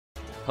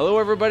Hello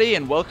everybody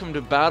and welcome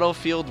to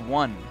Battlefield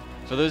 1.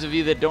 For those of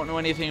you that don't know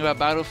anything about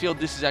Battlefield,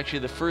 this is actually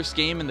the first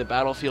game in the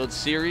Battlefield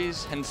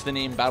series, hence the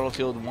name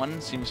Battlefield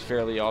 1 seems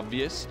fairly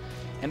obvious,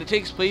 and it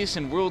takes place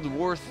in World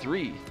War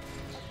III.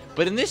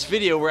 But in this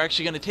video we're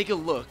actually going to take a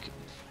look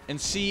and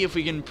see if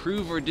we can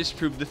prove or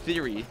disprove the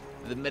theory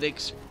that the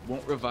medics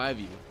won't revive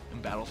you in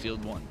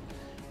Battlefield 1.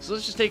 So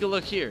let's just take a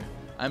look here.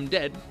 I'm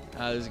dead.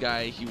 This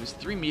guy, he was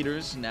 3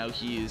 meters, now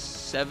he is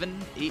 7,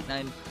 8,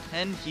 9,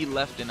 10, he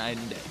left and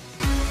I'm dead.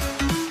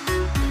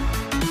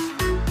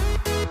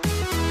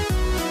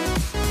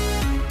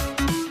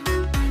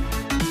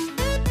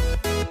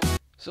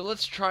 So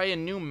let's try a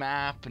new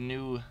map, a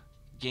new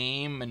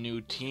game, a new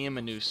team,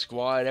 a new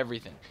squad,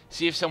 everything.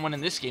 See if someone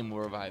in this game will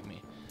revive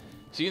me.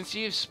 So you can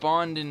see I've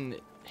spawned in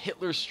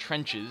Hitler's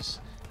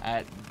trenches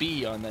at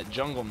B on that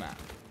jungle map.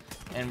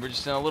 And we're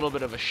just in a little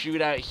bit of a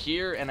shootout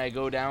here, and I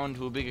go down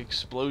to a big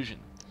explosion.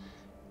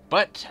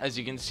 But, as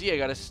you can see, I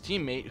got a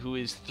teammate who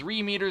is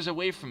 3 meters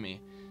away from me.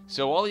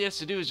 So all he has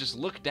to do is just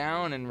look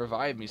down and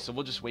revive me, so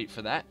we'll just wait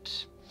for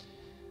that.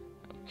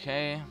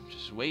 Okay,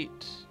 just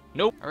wait.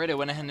 Nope. Alright, I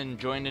went ahead and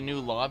joined a new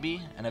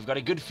lobby, and I've got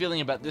a good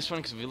feeling about this one,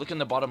 because if you look in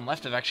the bottom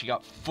left, I've actually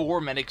got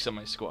 4 medics on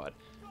my squad.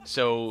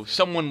 So,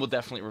 someone will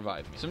definitely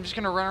revive me. So I'm just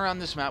going to run around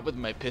this map with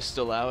my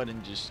pistol out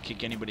and just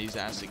kick anybody's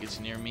ass that gets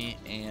near me,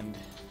 and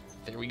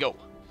there we go.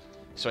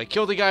 So I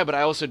killed a guy, but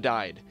I also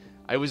died.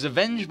 I was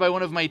avenged by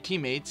one of my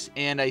teammates,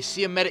 and I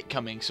see a medic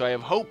coming, so I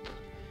have hope,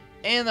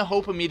 and the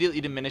hope immediately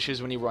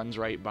diminishes when he runs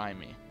right by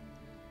me.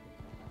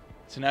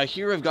 So now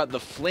here I've got the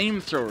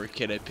flamethrower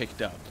kit I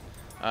picked up.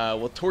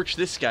 We'll torch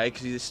this guy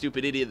because he's a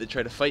stupid idiot that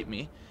tried to fight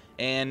me.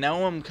 And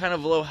now I'm kind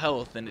of low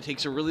health, and it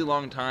takes a really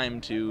long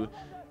time to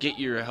get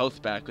your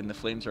health back in the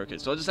flamethrower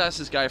kit. So I'll just ask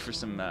this guy for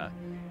some a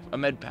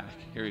med pack.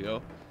 Here we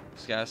go.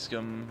 Let's ask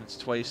him. It's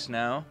twice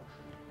now.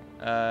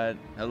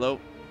 Hello,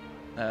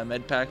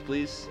 med pack,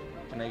 please.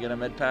 Can I get a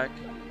med pack?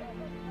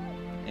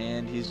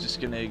 And he's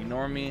just gonna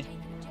ignore me,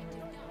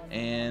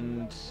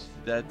 and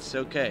that's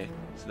okay.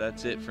 So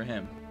that's it for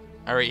him.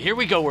 Alright, here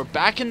we go. We're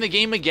back in the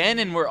game again,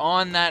 and we're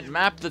on that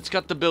map that's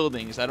got the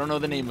buildings. I don't know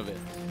the name of it.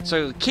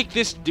 So I'll kick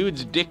this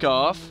dude's dick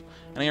off,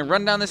 and I'm going to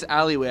run down this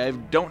alleyway. I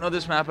don't know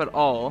this map at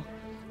all,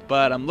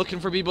 but I'm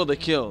looking for people to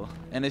kill.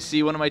 And I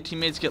see one of my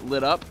teammates get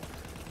lit up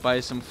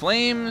by some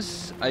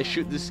flames. I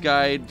shoot this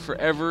guy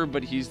forever,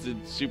 but he's the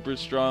super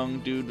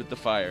strong dude with the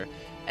fire.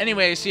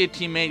 Anyway, I see a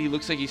teammate. He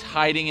looks like he's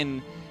hiding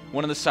in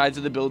one of the sides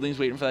of the buildings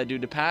waiting for that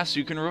dude to pass, so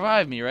you can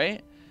revive me,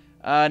 right?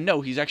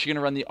 No, he's actually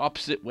going to run the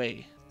opposite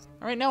way.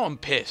 Alright, now I'm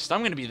pissed.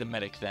 I'm going to be the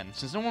medic then.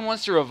 Since no one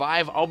wants to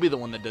revive, I'll be the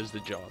one that does the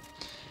job.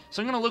 So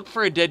I'm going to look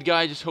for a dead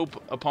guy, just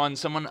hope upon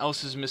someone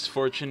else's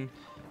misfortune.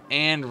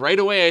 And right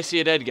away I see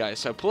a dead guy.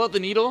 So I pull out the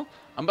needle,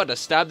 I'm about to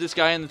stab this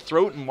guy in the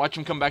throat and watch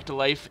him come back to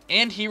life.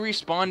 And he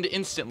respawned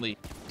instantly.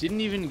 Didn't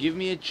even give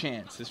me a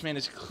chance. This man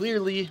is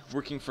clearly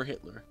working for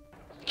Hitler.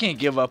 Can't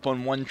give up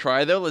on one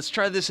try though. Let's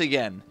try this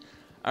again.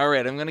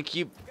 Alright, I'm gonna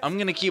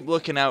keep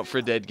looking out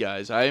for dead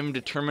guys. I am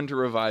determined to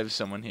revive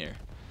someone here.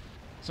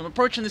 So I'm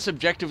approaching this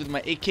objective with my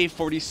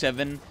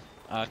AK-47,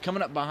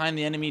 coming up behind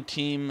the enemy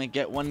team. I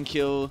get 1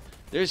 kill.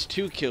 There's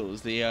 2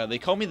 kills. They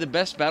call me the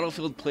best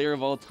Battlefield player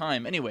of all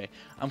time. Anyway,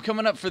 I'm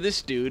coming up for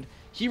this dude.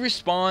 He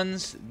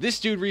respawns, this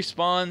dude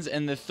respawns,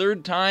 and the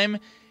 3rd time,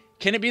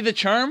 can it be the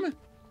charm?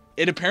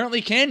 It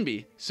apparently can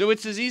be. So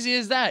it's as easy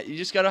as that. You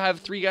just gotta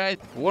have 3 guys.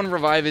 1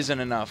 revive isn't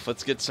enough.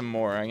 Let's get some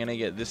more. I'm gonna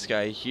get this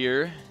guy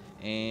here,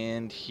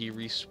 and he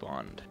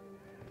respawned.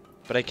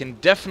 But I can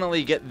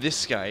definitely get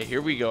this guy.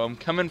 Here we go. I'm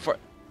coming for...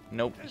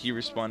 Nope, he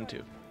respawned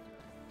too.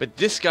 But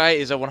this guy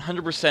is a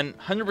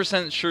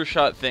 100% sure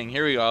shot thing.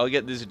 Here we go. I'll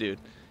get this dude.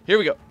 Here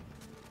we go.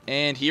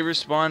 And he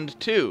respawned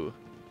too.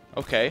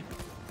 Okay.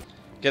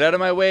 Get out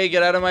of my way.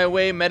 Get out of my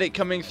way. Medic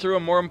coming through.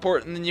 I'm more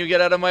important than you. Get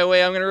out of my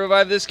way. I'm going to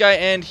revive this guy.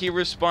 And he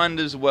respawned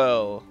as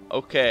well.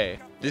 Okay.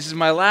 This is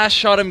my last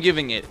shot I'm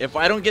giving it. If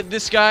I don't get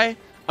this guy,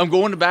 I'm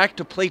going back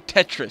to play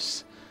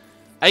Tetris.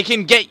 I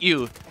can get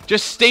you.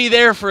 Just stay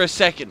there for a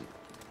second.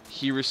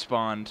 He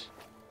respawned.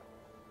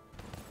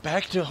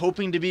 Back to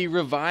hoping to be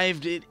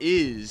revived it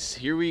is.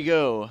 Here we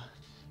go.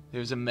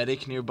 There's a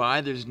medic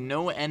nearby. There's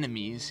no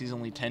enemies. He's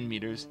only 10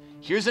 meters.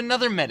 Here's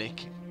another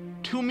medic.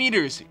 2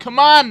 meters. Come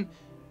on.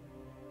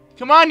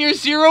 Come on, you're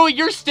 0.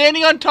 You're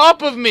standing on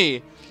top of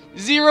me.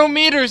 0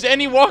 meters and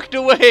he walked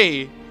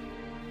away.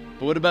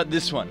 But what about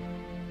this one?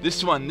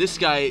 This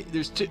guy,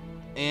 there's 2.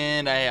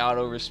 And I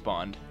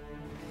auto-respawned.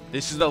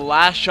 This is the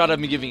last shot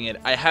I'm giving it.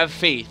 I have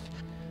faith.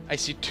 I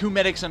see 2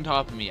 medics on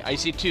top of me. I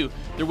see 2.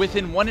 They're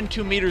within 1 and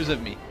 2 meters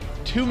of me.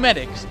 2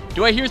 medics.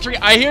 Do I hear 3?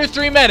 I hear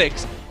 3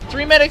 medics.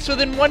 3 medics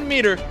within 1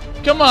 meter.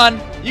 Come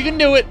on. You can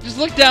do it. Just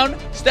look down.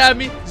 Stab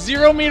me.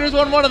 0 meters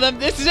on one of them.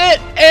 This is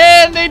it.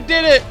 And they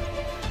did it.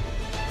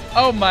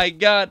 Oh my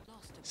god.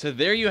 So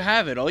there you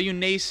have it. All you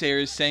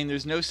naysayers saying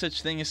there's no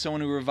such thing as someone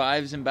who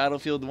revives in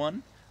Battlefield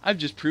 1. I've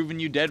just proven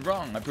you dead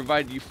wrong. I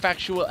provided you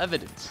factual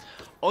evidence.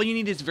 All you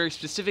need is a very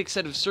specific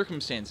set of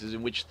circumstances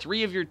in which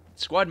 3 of your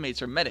squad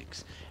mates are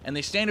medics, and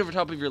they stand over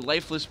top of your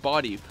lifeless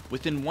body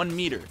within 1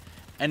 meter.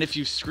 And if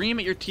you scream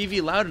at your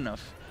TV loud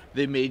enough,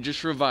 They may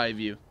just revive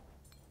you.